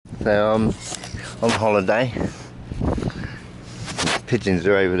So I'm on holiday. Pigeons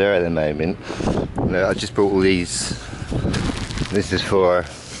are over there at the moment. Look, I just brought all these. This is for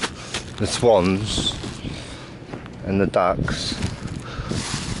the swans and the ducks.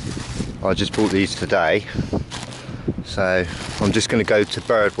 I just bought these today. So I'm just going to go to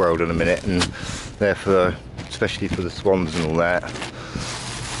Bird World in a minute, and therefore, especially for the swans and all that.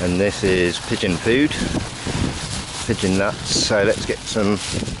 And this is pigeon food, pigeon nuts. So let's get some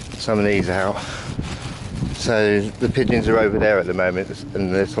of these out. So the pigeons are over there at the moment,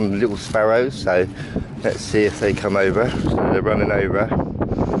 and there's some little sparrows. So let's see if they come over. So they're running over.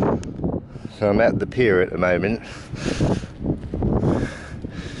 So I'm at the pier at the moment.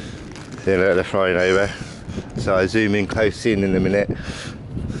 See, look, they're flying over. So I zoom in close in a minute,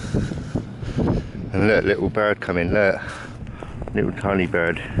 and look, little bird coming, look, little tiny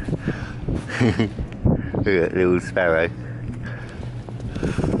bird. Look at that little sparrow.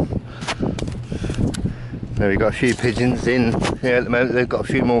 So we've got a few pigeons in here at the moment. They've got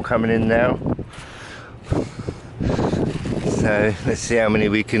a few more coming in now. So let's see how many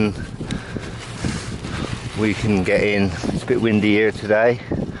we can get in. It's a bit windy here today.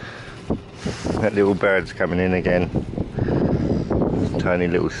 That little bird's coming in again. Tiny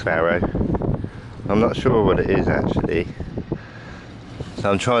little sparrow. I'm not sure what it is actually. So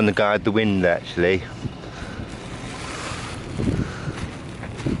I'm trying to guide the wind actually.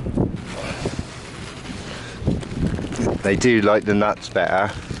 They do like the nuts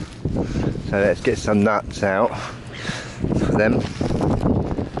better. So let's get some nuts out for them.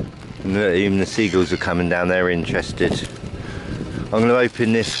 And look, even the seagulls are coming down, they're interested. I'm going to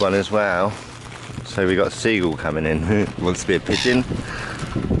open this one as well. So we got a seagull coming in. Wants to be a pigeon.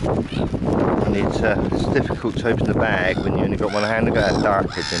 It's difficult to open the bag when you only got one hand. Look at that dark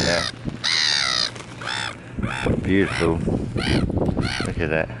pigeon there. Beautiful. Look at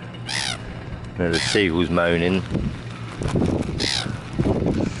that. There's the seagulls moaning.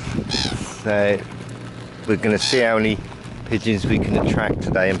 So we're going to see how many pigeons we can attract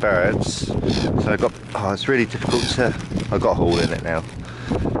today, and birds. So I got, oh, it's really difficult to, I got a hole in it now.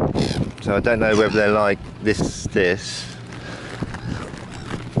 So I don't know whether they're like this.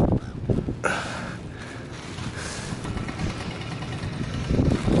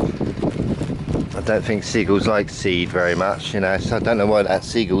 I don't think seagulls like seed very much, you know, so I don't know why that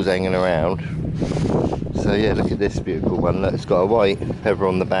seagull's hanging around. So yeah, look at this beautiful one. Look, it's got a white feather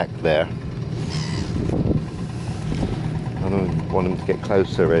on the back there. I don't want them to get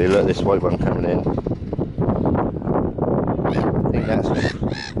closer really. Look, this white one coming in. I think that's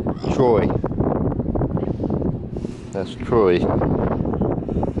Troy. That's Troy.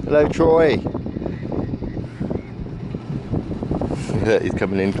 Hello, Troy. Look, he's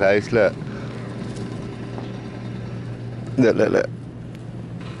coming in close. Look. Look.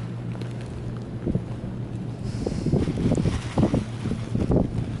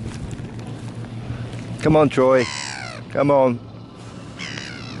 Come on, Troy. Come on.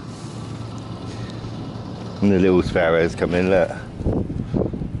 And the little sparrows come in, look.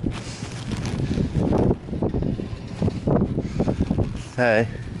 So,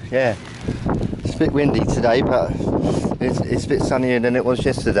 yeah, it's a bit windy today, but it's a bit sunnier than it was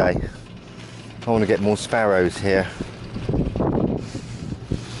yesterday. I want to get more sparrows here.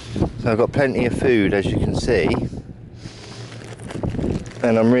 So I've got plenty of food, as you can see,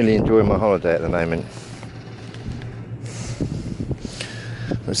 and I'm really enjoying my holiday at the moment.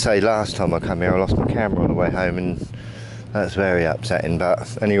 Let's say last time I come here I lost my camera on the way home, and that's very upsetting,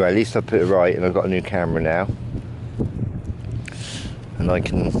 but anyway, at least I put it right and I've got a new camera now, and I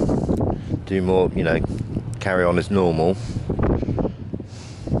can do more, you know, carry on as normal.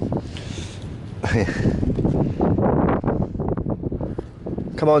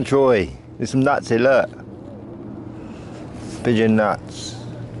 Come on, Troy, there's some nuts here, look. Pigeon nuts.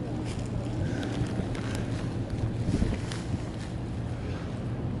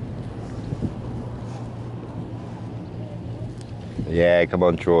 Yeah, come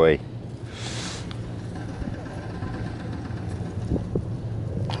on, Troy.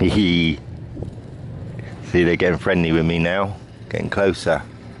 Hee. See, they're getting friendly with me now, getting closer.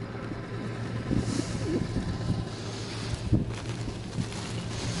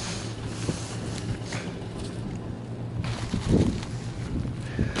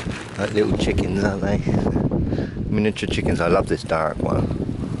 Like little chickens, aren't they? Miniature chickens. I love this dark one.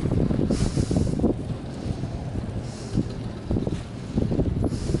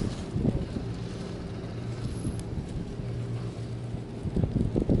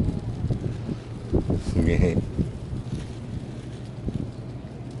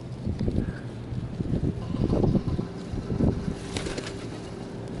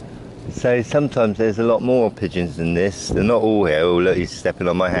 So sometimes there's a lot more pigeons than this. They're not all here. Oh look, he's stepping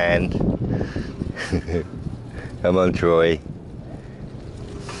on my hand. Come on, Troy.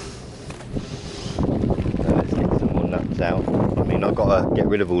 Now let's get some more nuts out. I mean, I've got to get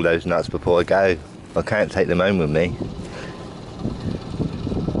rid of all those nuts before I go. I can't take them home with me.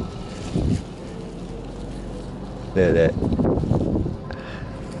 There.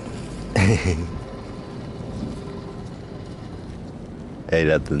 They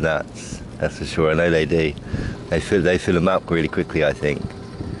love the nuts, that's for sure. I know they do. They fill them up really quickly, I think.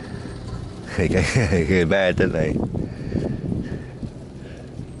 They go mad, don't they?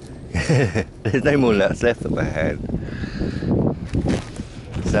 There's no more nuts left on my hand.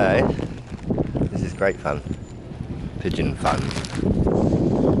 So, this is great fun. Pigeon fun.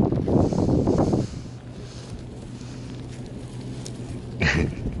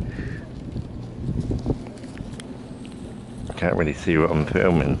 Can't really see what I'm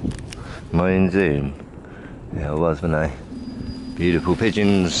filming. Am I in zoom? Yeah, I was, wasn't I? Beautiful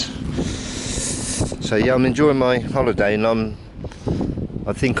pigeons. So yeah, I'm enjoying my holiday, and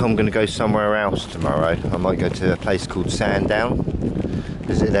I think I'm going to go somewhere else tomorrow. I might go to a place called Sandown.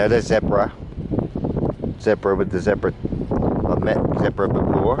 Visit there. There's zebra. Zebra with the zebra. I've met zebra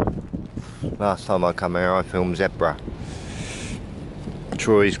before. Last time I come here, I filmed zebra.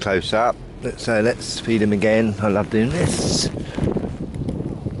 Troy's close up. So let's feed him again. I love doing this.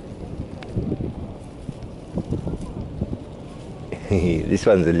 This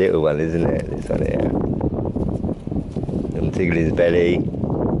one's a little one, isn't it? This one here. I'm tickling his belly.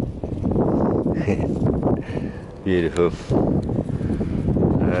 Beautiful.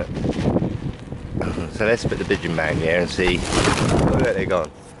 So let's put the pigeon back here and see. Oh look, they're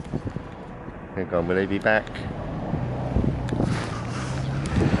gone. They're gone. Will they be back?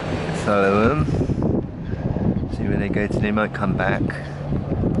 Some of them. See where they go to. They might come back.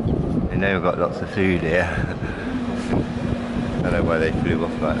 They know we've got lots of food here. I don't know why they flew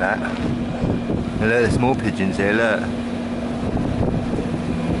off like that. And look, there's more pigeons here, look.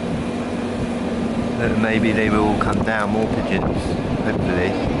 Look, maybe they will all come down, more pigeons,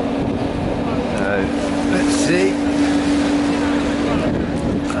 hopefully. So, let's see.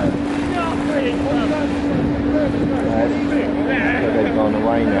 They've gone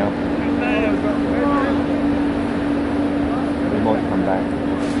away now. They might come back.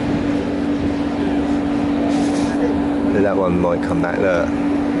 That one might come back, look.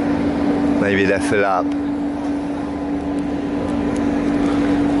 Maybe they're full up.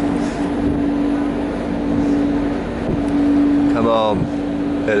 Come on.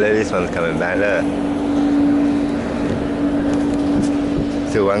 Look, this one's coming back, look.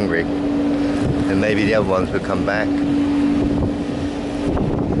 Still hungry. And maybe the other ones will come back.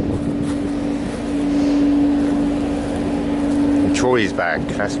 And Troy's back,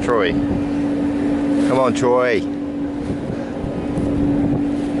 that's Troy. Come on, Troy.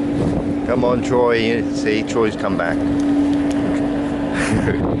 Come on, Troy. See, Troy's come back.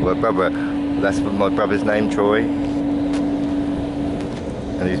 My brother, that's my brother's name, Troy.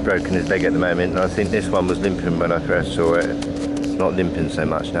 And he's broken his leg at the moment. And I think this one was limping when I first saw it. It's not limping so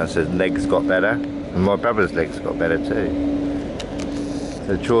much now, so his legs got better. And my brother's legs got better too.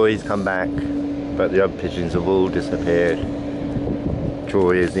 So Troy's come back, but the other pigeons have all disappeared.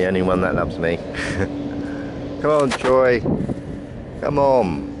 Troy is the only one that loves me. Come on, Troy. Come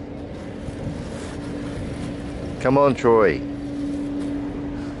on. Come on, Troy.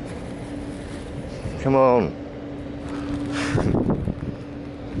 Come on.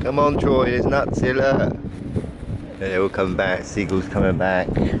 Come on, Troy. There's nuts here, look. They're all coming back. Seagull's coming back.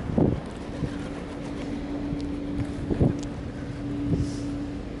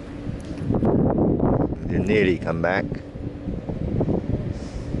 They nearly come back.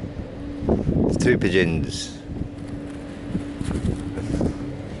 It's two pigeons.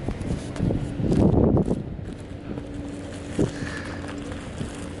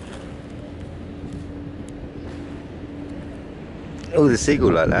 Oh, the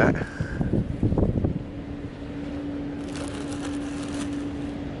seagull like that.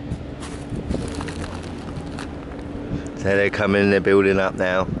 So they're coming, they're building up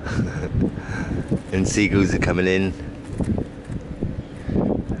now. And seagulls are coming in.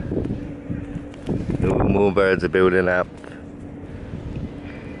 More birds are building up.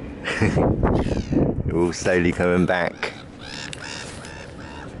 They're all slowly coming back.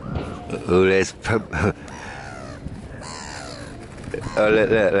 Oh, there's... Oh, look,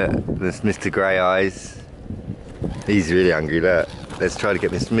 there's Mr. Grey Eyes. He's really hungry, look. Let's try to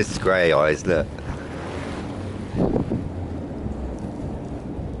get Mr. Grey Eyes, look.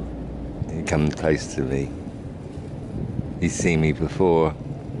 He comes close to me. He's seen me before.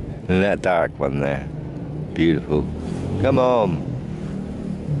 And that dark one there, beautiful. Come on.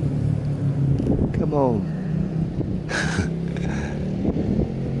 Come on.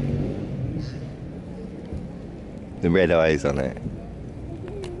 The red eyes on it.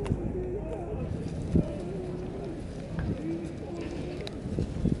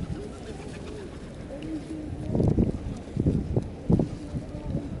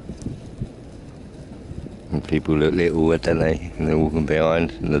 And people look little, don't they? And they're walking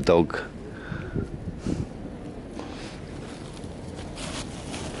behind, and the dog.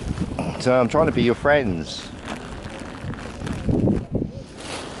 So I'm trying to be your friends.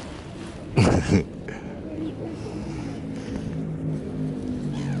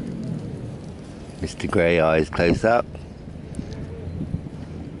 Mr. Grey Eyes close up.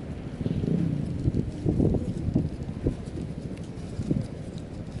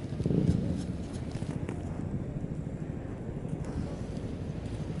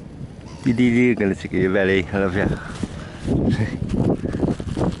 You're gonna tickle your belly, I love you.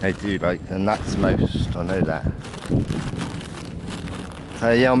 They do like the nuts most, I know that.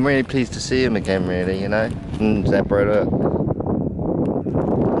 So yeah, I'm really pleased to see him again, really, you know. And zebra, look.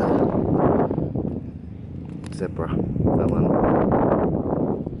 Zebra, that one.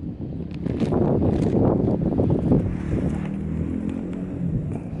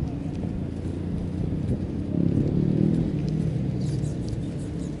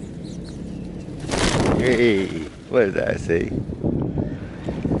 Hey, what did I see?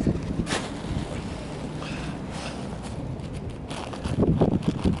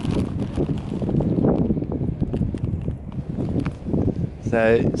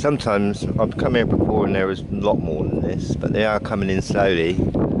 So sometimes I've come here before and there was a lot more than this, but they are coming in slowly.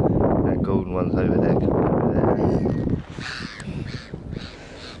 That golden one's over there, coming over there.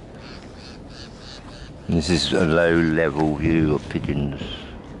 And this is a low level view of pigeons.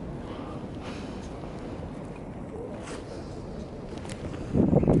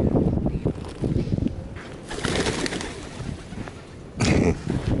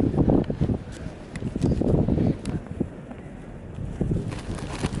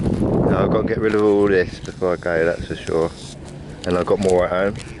 I've got to get rid of all this before I go, that's for sure. And I've got more at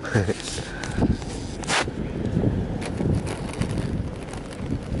home.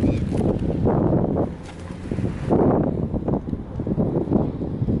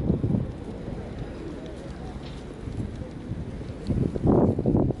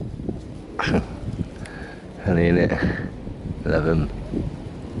 Honey in it, love them.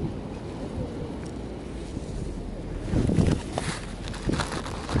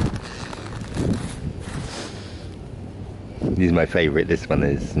 This is my favourite, this one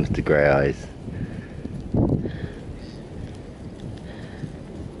is Mr. Grey Eyes.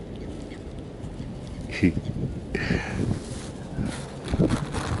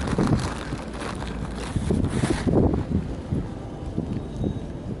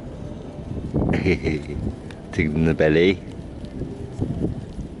 Tickling the belly.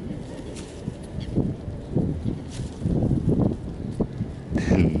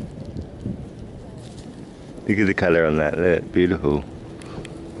 Look at the colour on that, look, beautiful.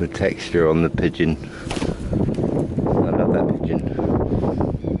 The texture on the pigeon. I love that pigeon.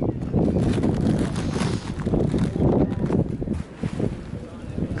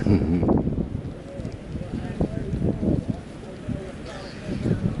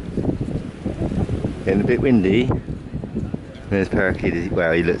 Getting a bit windy. There's parakeet,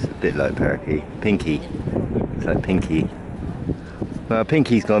 well he looks a bit like parakeet. Pinky, it's like Pinky. Well,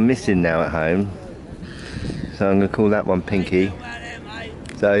 Pinky's gone missing now at home. So I'm going to call that one Pinky.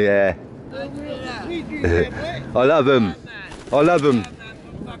 So yeah. I love them. I love them.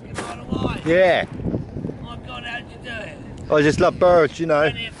 Yeah. Oh God, how'd you do it? I just love birds, you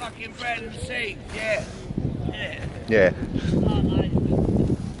know. Plenty of fucking bread and seeds, yeah. Yeah. Yeah. Oh, mate.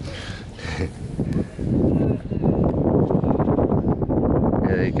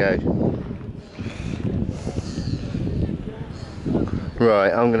 There you go.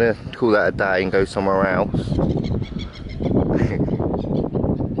 Right, I'm going to call that a day and go somewhere else.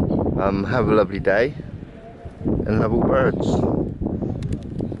 Have a lovely day and love all birds.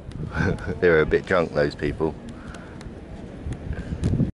 They're a bit drunk, those people.